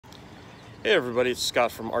Hey everybody, it's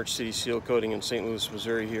Scott from Arch City Seal Coating in St. Louis,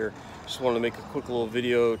 Missouri here. Just wanted to make a quick little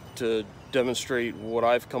video to demonstrate what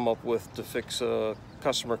I've come up with to fix a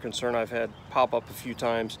customer concern I've had pop up a few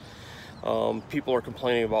times. People are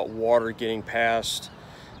complaining about water getting past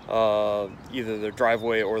either their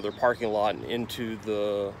driveway or their parking lot and into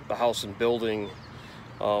the house and building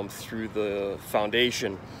through the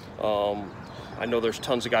foundation. I know there's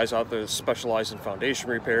tons of guys out there that specialize in foundation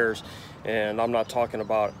repairs, and I'm not talking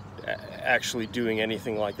about actually doing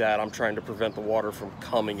anything like that. I'm trying to prevent the water from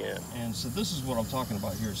coming in. And so this is what I'm talking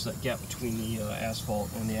about here, is that gap between the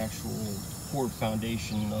asphalt and the actual poured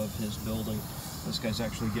foundation of his building. This guy's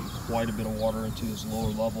actually getting quite a bit of water into his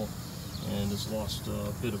lower level and has lost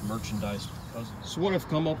a bit of merchandise because of it. So what I've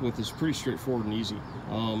come up with is pretty straightforward and easy.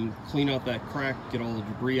 Clean out that crack, get all the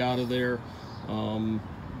debris out of there.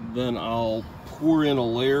 Then I'll pour in a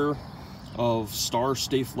layer of Star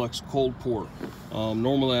Stay-Flex cold pour.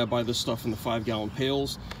 Normally I buy this stuff in the 5-gallon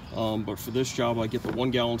pails, but for this job I get the 1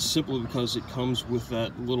 gallon simply because it comes with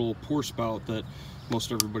that little pour spout that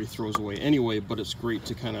most everybody throws away anyway, but it's great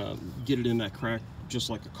to kind of get it in that crack just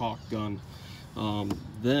like a caulk gun.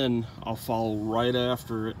 Then I'll follow right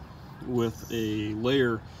after it with a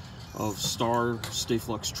layer of Star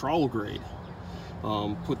Stay-Flex trowel grade.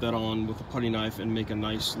 Put that on with a putty knife and make a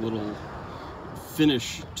nice little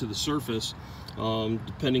finish to the surface.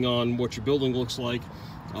 Depending on what your building looks like,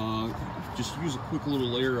 just use a quick little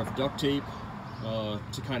layer of duct tape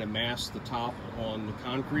to kind of mask the top on the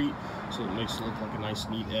concrete so it makes it look like a nice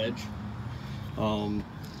neat edge.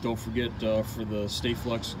 Don't forget for the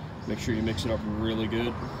Stay-Flex, make sure you mix it up really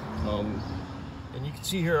good. And you can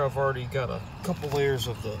see here I've already got a couple layers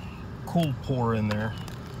of the cold pour in there,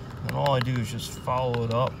 and all I do is just follow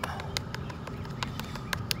it up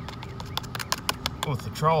with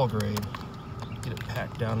the trowel grade, get it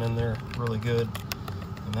packed down in there really good,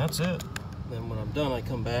 and that's it. Then when I'm done, I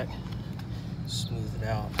come back, smooth it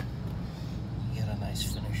out, get a nice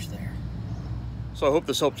finish there. So I hope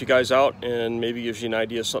this helped you guys out and maybe gives you an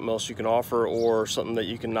idea of something else you can offer or something that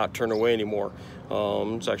you can not turn away anymore.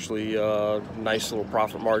 It's actually a nice little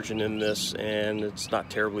profit margin in this, and it's not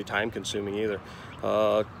terribly time consuming either.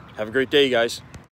 Have a great day, guys.